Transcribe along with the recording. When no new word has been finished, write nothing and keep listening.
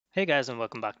Hey guys, and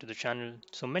welcome back to the channel.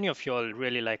 So many of y'all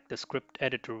really like the script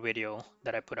editor video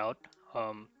that I put out.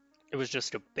 Um, it was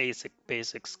just a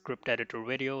basic script editor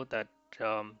video that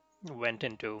went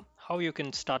into how you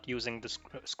can start using the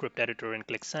script editor in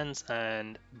Qliksense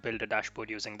and build a dashboard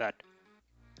using that.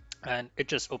 And it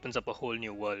just opens up a whole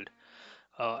new world.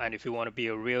 And if you want to be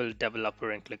a real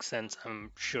developer in Qliksense,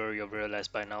 I'm sure you've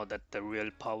realized by now that the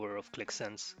real power of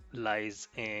Qliksense lies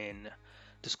in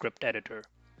the script editor.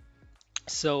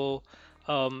 So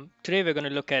today we're going to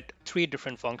look at three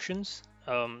different functions.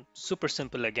 Super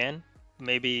simple again.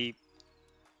 Maybe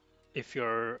if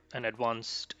you're an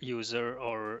advanced user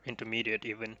or intermediate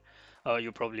even,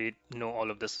 you probably know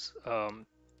all of this.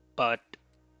 But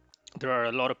there are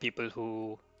a lot of people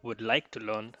who would like to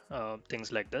learn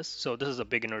things like this. So this is a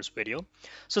beginner's video.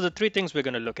 So the three things we're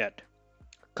going to look at: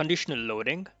 conditional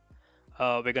loading,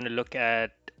 we're going to look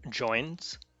at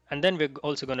joins, and then we're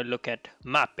also going to look at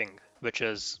mapping, which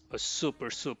is a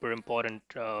super important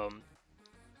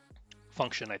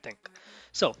function, I think.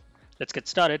 So let's get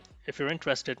started. If you're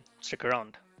interested, stick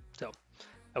around. So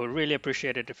I would really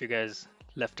appreciate it if you guys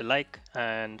left a like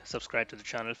and subscribe to the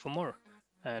channel for more.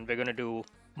 And we're going to do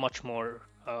much more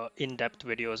in-depth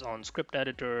videos on script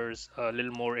editors, a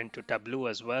little more into Tableau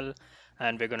as well.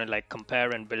 And we're going to like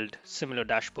compare and build similar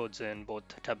dashboards in both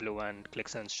Tableau and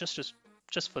QlikSense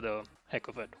just for the heck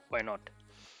of it. Why not?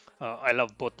 I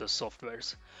love both the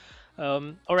softwares.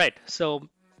 All right, so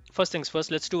first things first,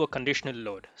 let's do a conditional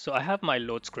load. So I have my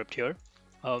load script here.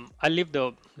 I'll leave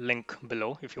the link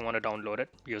below if you want to download it,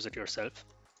 use it yourself.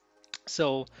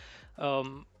 So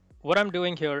um, what I'm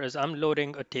doing here is I'm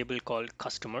loading a table called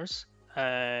customers,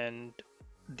 and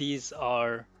these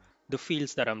are the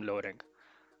fields that I'm loading.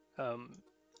 Um,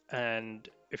 and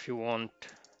if you want,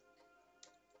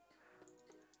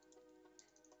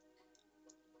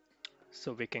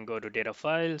 so we can go to data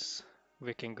files,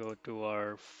 we can go to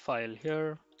our file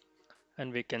here,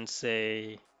 and we can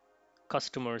say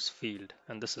customers field,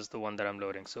 and this is the one that I'm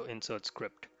loading. So insert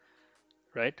script,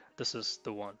 right? This is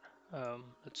the one.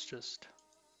 Let's just,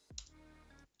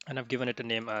 and I've given it a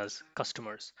name as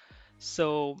customers.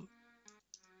 So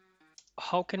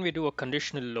how can we do a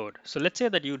conditional load? So let's say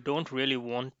that you don't really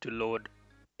want to load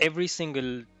every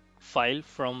single file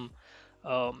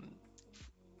um,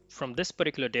 from this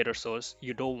particular data source.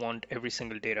 You don't want every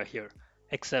single data here,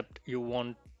 except you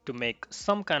want to make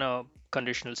some kind of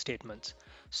conditional statements.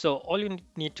 So all you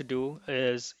need to do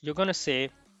is you're going to say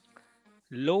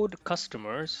load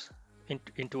customers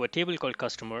into a table called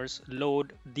customers,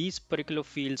 load these particular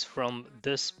fields from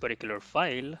this particular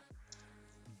file,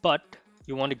 but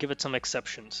you want to give it some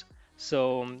exceptions.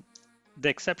 So the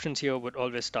exceptions here would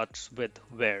always start with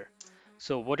where.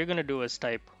 So what you're going to do is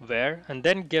type where and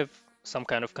then give some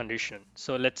kind of condition.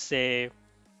 So let's say,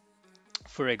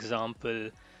 for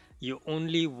example, you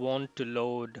only want to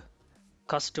load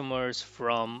customers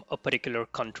from a particular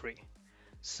country.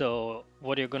 So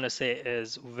what you're going to say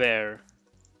is where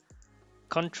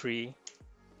country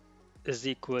is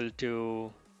equal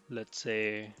to, let's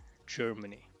say,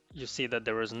 Germany. You see that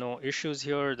there is no issues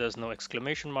here, there's no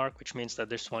exclamation mark, which means that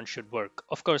this one should work.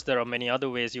 Of course, there are many other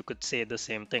ways you could say the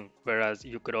same thing, whereas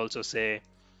you could also say,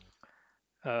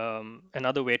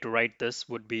 another way to write this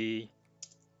would be,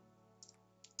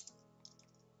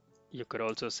 you could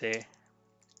also say,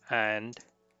 and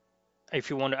if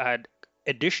you want to add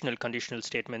additional conditional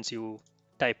statements, you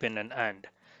type in an and.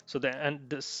 So and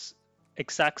this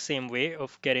exact same way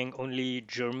of getting only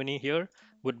Germany here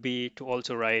would be to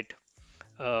also write,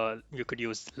 you could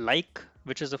use like,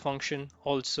 which is a function.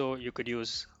 Also, you could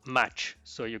use match.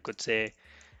 So you could say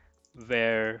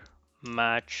where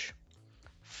match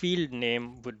field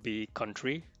name would be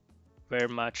country, where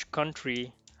match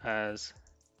country as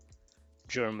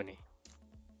Germany.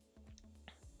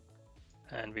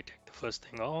 And we take the first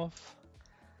thing off.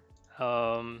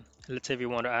 Let's say we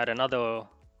want to add another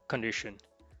condition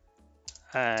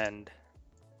and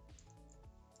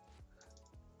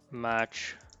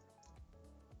match.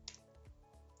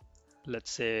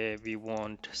 Let's say we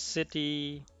want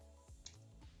city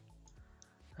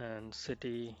and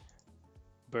city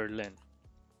Berlin.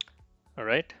 All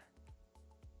right.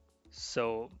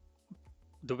 So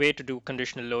the way to do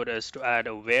conditional load is to add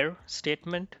a where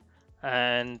statement,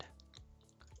 and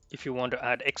if you want to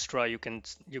add extra, you can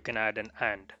add an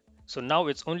and. So now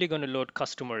it's only going to load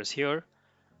customers here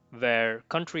where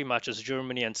country matches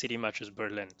Germany and city matches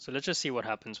Berlin. So let's just see what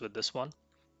happens with this one.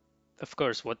 Of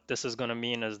course, what this is going to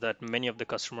mean is that many of the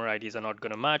customer IDs are not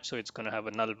going to match, so it's going to have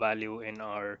a null value in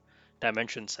our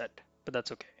dimension set, but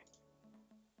that's okay.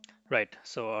 Right,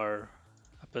 so our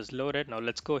app is loaded. Now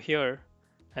let's go here,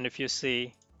 and if you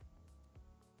see,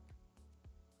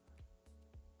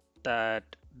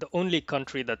 that the only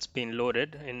country that's been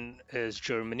loaded in is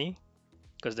Germany,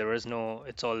 because there is no,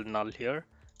 it's all null here.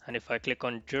 And if I click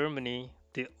on Germany,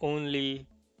 the only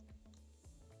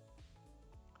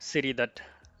city that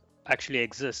actually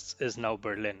exists is now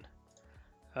Berlin.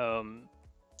 Um,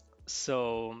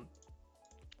 so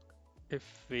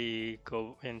if we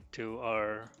go into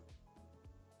our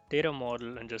data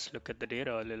model and just look at the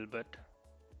data a little bit,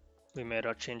 we made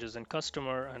our changes in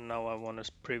customer, and now I want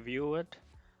to preview it.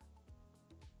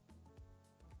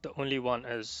 The only one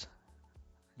is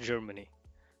Germany.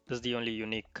 This is the only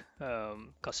unique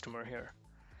customer here.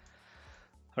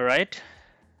 All right.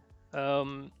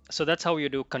 So that's how you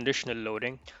do conditional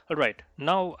loading. All right.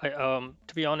 Now,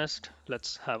 to be honest,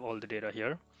 let's have all the data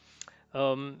here.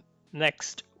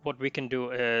 Next, what we can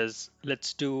do is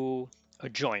let's do a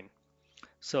join.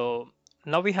 So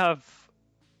now we have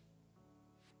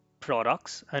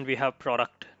products and we have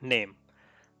product name.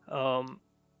 Um,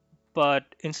 but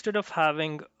instead of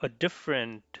having a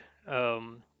different,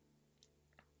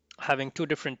 having two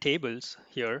different tables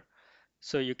here,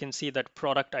 so you can see that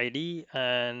product ID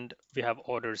and we have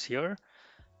orders here.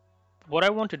 What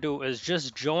I want to do is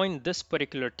just join this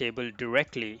particular table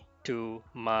directly to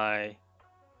my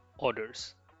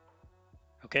orders.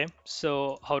 Okay,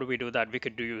 so how do we do that? We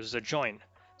could use a join.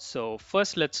 So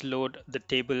first let's load the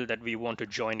table that we want to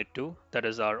join it to. That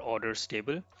is our orders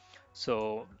table.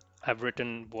 So I've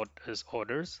written what is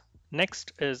orders.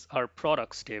 Next is our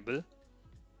products table.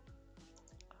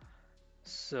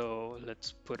 So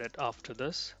let's put it after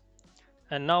this.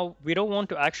 And now we don't want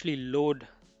to actually load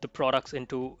the products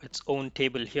into its own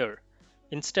table here.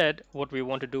 Instead, what we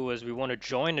want to do is we want to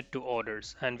join it to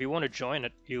orders, and we want to join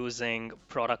it using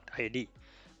product ID.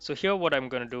 So here what I'm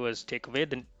going to do is take away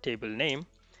the table name.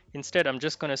 Instead, I'm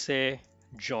just going to say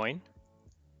join.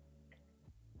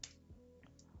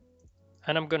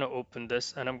 And I'm going to open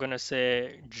this and I'm going to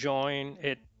say join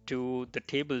it to the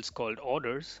tables called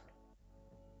orders,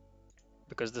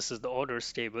 because this is the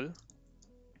orders table.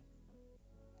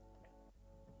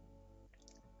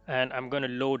 And I'm going to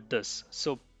load this.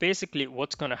 So basically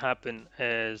what's going to happen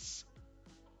is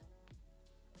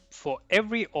for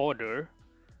every order,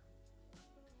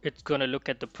 it's going to look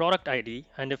at the product ID,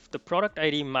 and if the product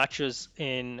ID matches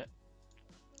in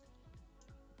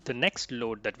the next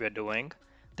load that we're doing,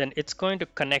 then it's going to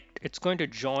connect, it's going to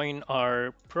join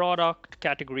our product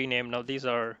category name. Now these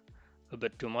are a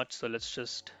bit too much, so let's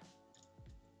just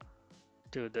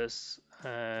do this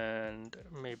and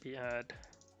maybe add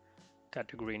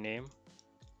category name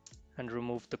and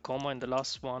remove the comma in the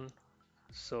last one.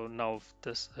 So now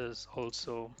this is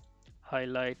also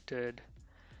highlighted.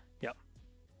 Yeah.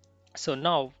 So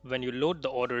now when you load the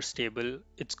orders table,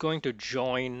 it's going to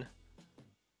join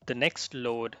the next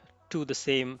load to the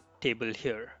same table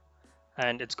here.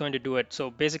 And it's going to do it. So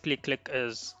basically Qlik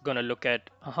is going to look at,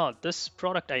 this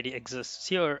product ID exists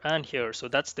here and here. So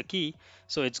that's the key.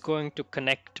 So it's going to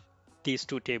connect these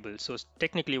two tables. So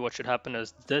technically what should happen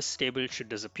is this table should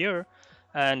disappear.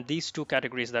 And these two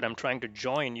categories that I'm trying to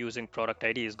join using product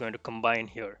ID is going to combine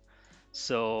here.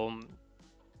 So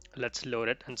let's load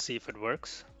it and see if it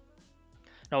works.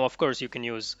 Now, of course, you can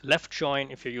use left join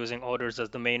if you're using orders as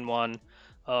the main one.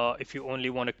 If you only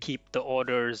want to keep the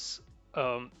orders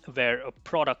where a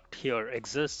product here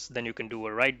exists, then you can do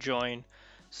a right join.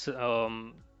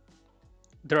 So,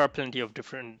 there are plenty of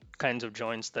different kinds of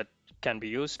joins that can be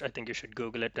used. I think you should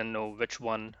Google it and know which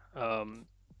one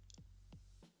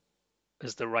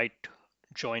is the right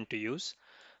join to use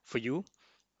for you.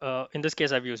 In this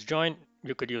case, I've used join.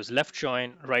 You could use left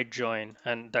join, right join,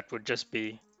 and that would just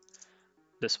be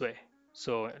this way.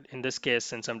 So in this case,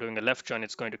 since I'm doing a left join,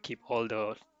 it's going to keep all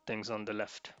the things on the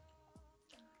left.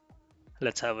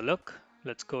 Let's have a look.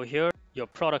 Let's go here. Your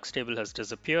products table has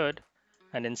disappeared.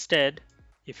 And instead,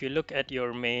 if you look at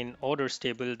your main orders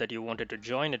table that you wanted to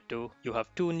join it to, you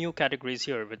have two new categories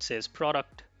here, which says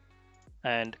product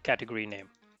and category name.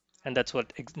 And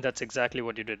that's exactly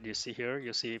what you did. You see here,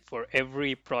 you see for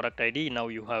every product ID, now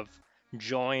you have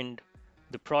joined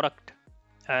the product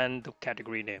and the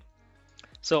category name.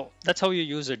 So that's how you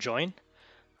use a join.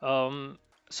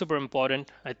 Super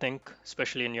important, I think,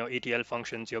 especially in your ETL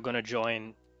functions, you're going to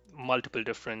join multiple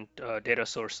different data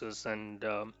sources, and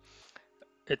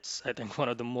it's, I think, one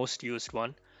of the most used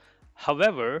one.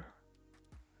 However,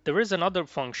 there is another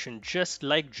function just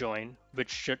like join,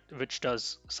 which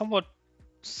does somewhat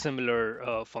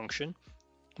similar function,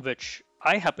 which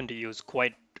I happen to use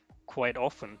quite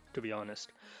often, to be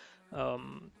honest.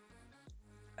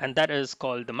 And that is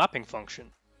called the mapping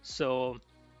function. So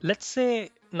let's say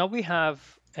now we have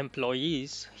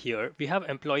employees here. We have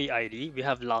employee ID, we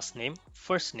have last name,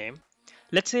 first name.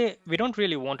 let's say we don't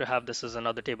really want to have this as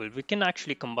another table. We can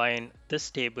actually combine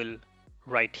this table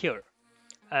right here.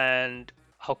 And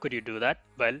how could you do that?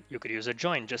 Well, you could use a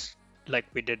join just like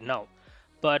we did now.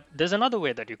 But there's another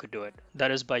way that you could do it.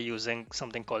 That is by using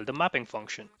something called the mapping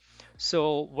function.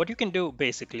 So what you can do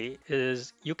basically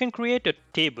is you can create a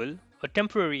table, a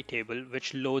temporary table,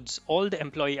 which loads all the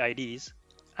employee IDs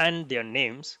and their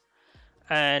names.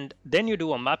 And then you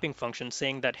do a mapping function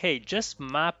saying that, hey, just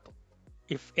map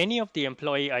if any of the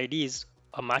employee IDs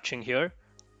are matching here,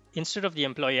 instead of the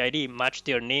employee ID, match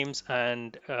their names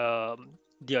and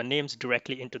their names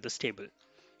directly into this table,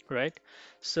 right?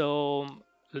 So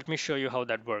let me show you how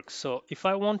that works. So if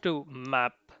I want to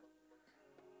map,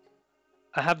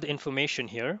 I have the information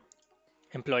here,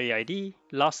 employee ID,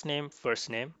 last name, first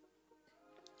name.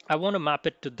 I want to map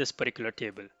it to this particular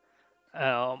table.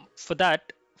 For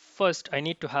that, first I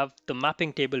need to have the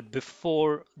mapping table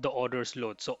before the orders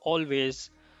load. So always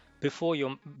before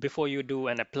you do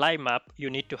an apply map, you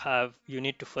need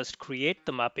to first create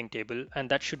the mapping table, and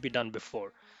that should be done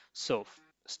before. So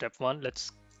step one,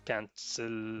 let's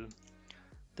cancel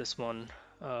this one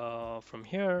from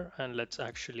here, and let's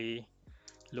actually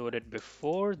load it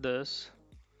before this,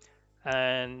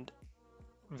 and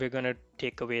we're gonna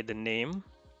take away the name,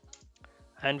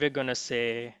 and we're going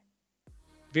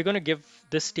to give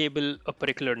this table a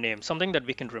particular name, something that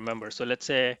we can remember. So let's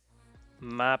say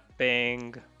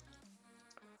mapping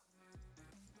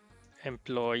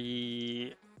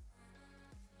employee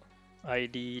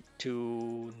ID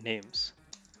to names.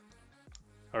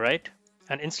 All right.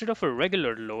 And instead of a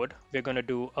regular load, we're going to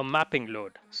do a mapping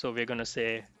load. So we're going to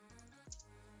say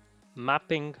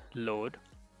mapping load.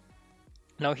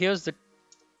 Now here's the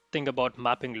thing about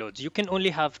mapping loads. You can only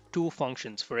have two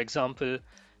functions. For example,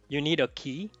 you need a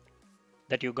key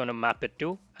that you're going to map it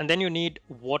to, and then you need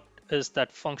what is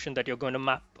that function that you're going to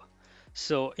map.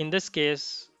 So in this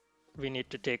case, we need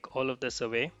to take all of this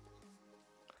away,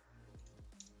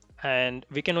 and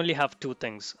we can only have two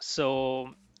things.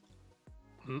 So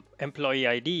employee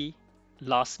ID,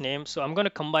 last name. So I'm going to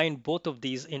combine both of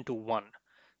these into one.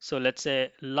 So let's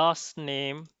say last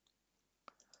name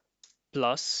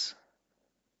plus,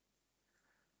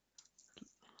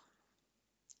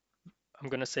 I'm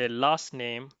going to say last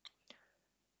name,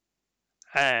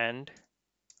 and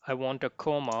I want a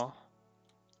comma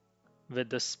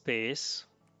with the space,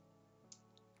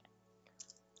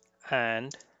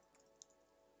 and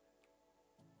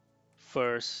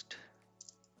first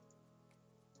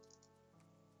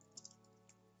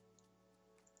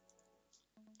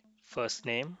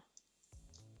name.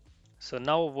 So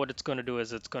now what it's going to do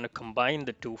is it's going to combine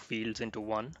the two fields into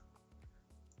one.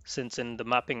 Since in the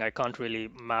mapping I can't really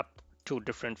map two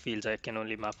different fields, I can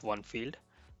only map one field.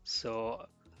 So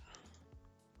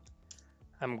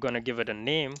I'm going to give it a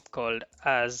name called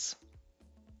as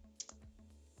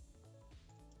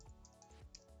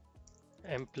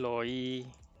employee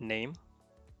name.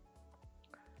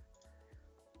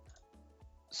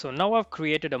 So now I've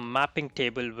created a mapping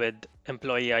table with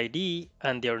employee ID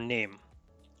and their name.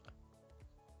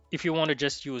 If you want to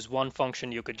just use one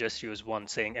function, you could just use one,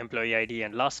 saying employee ID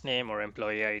and last name, or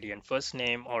employee ID and first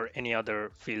name, or any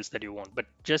other fields that you want. But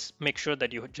just make sure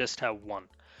that you just have one.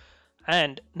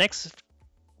 And next,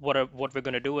 what we're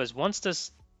going to do is once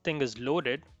this thing is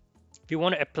loaded, we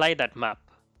want to apply that map.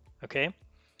 Okay,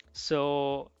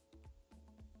 so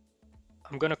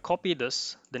I'm going to copy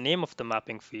this, the name of the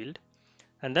mapping field,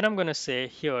 and then I'm going to say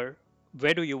here,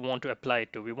 where do you want to apply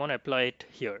it to? We want to apply it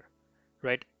here,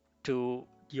 right, to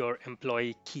your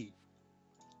employee key.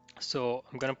 So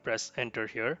I'm going to press enter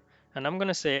here, and I'm going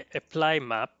to say apply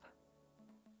map.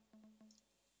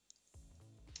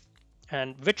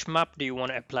 And which map do you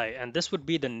want to apply? And this would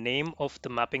be the name of the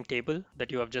mapping table that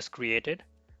you have just created.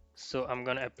 So I'm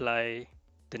going to apply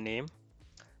the name.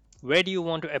 Where do you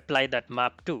want to apply that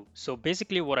map to? So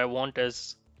basically what I want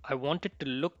is I want it to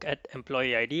look at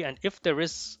employee ID, and if there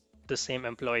is the same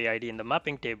employee ID in the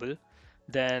mapping table,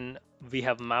 then we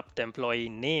have mapped the employee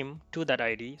name to that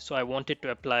ID. So I want it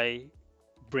to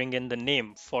bring in the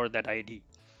name for that ID.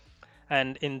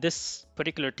 And in this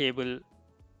particular table,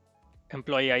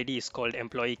 employee ID is called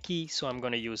employee key, so I'm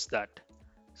going to use that.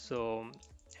 So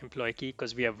employee key,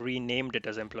 because we have renamed it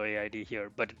as employee ID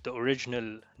here, but the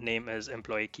original name is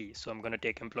employee key. So I'm going to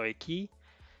take employee key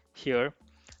here,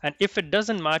 and if it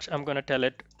doesn't match, I'm going to tell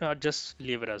it just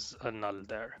leave it as a null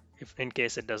there, if in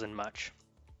case it doesn't match.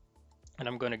 And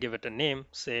I'm going to give it a name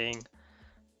saying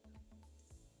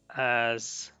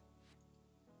as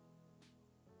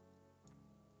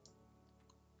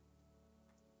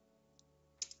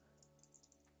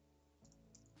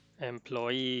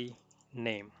employee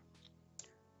name.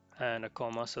 and a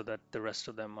comma so that the rest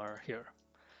of them are here.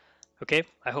 Okay,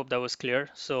 I hope that was clear.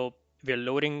 So we're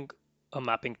loading a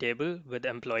mapping table with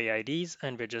employee IDs,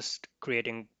 and we're just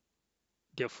creating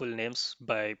their full names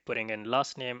by putting in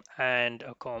last name and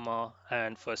a comma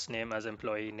and first name as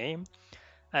employee name.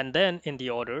 And then in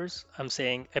the orders, I'm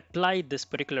saying apply this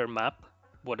particular map.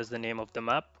 What is the name of the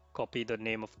map? Copy the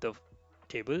name of the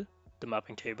table, the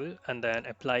mapping table, and then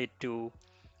apply it to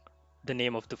the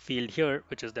name of the field here,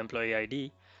 which is the employee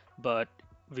ID. But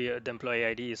the employee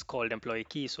ID is called employee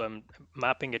key, so I'm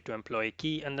mapping it to employee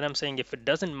key. And then I'm saying if it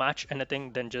doesn't match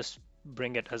anything, then just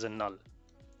bring it as a null.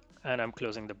 And I'm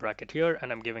closing the bracket here,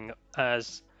 and I'm giving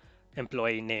as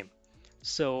employee name.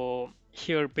 So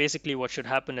here basically what should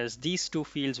happen is these two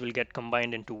fields will get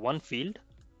combined into one field,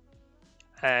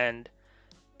 and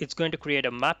it's going to create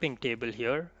a mapping table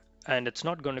here, and it's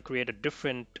not going to create a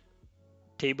different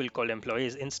table called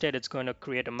employees. Instead, it's going to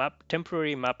create a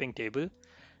temporary mapping table,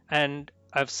 and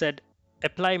I've said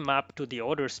apply map to the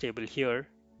orders table here,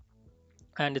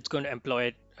 and it's going to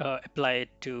apply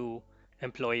it to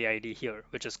employee ID here,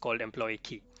 which is called employee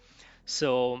key.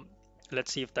 So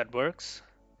let's see if that works.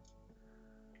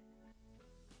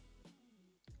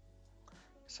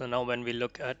 So now when we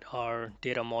look at our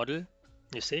data model,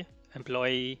 you see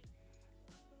employees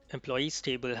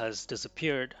table has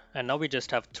disappeared, and now we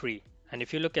just have 3. And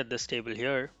if you look at this table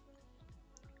here,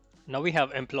 now we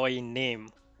have employee name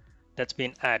that's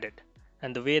been added.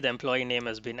 And the way the employee name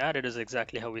has been added is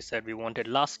exactly how we said we wanted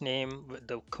last name with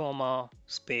the comma,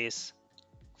 space,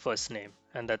 first name.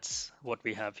 And that's what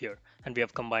we have here. And we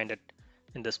have combined it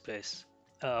in this place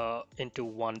into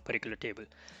one particular table.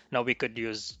 Now we could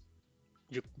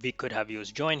have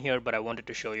used join here, but I wanted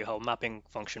to show you how mapping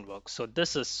function works. So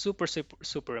this is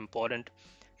super important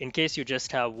in case you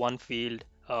just have one field,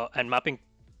 and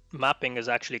mapping is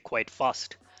actually quite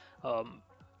fast.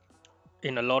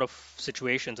 In a lot of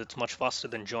situations, it's much faster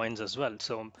than joins as well.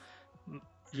 So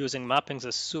using mappings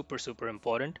is super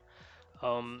important.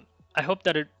 I hope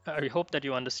that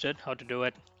you understood how to do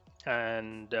it.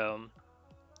 And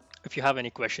if you have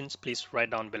any questions, please write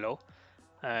down below.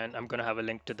 And I'm going to have a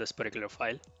link to this particular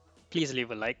file. Please leave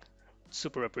a like,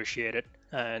 super appreciate it,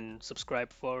 and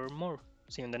subscribe for more.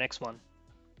 See you in the next one.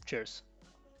 Cheers.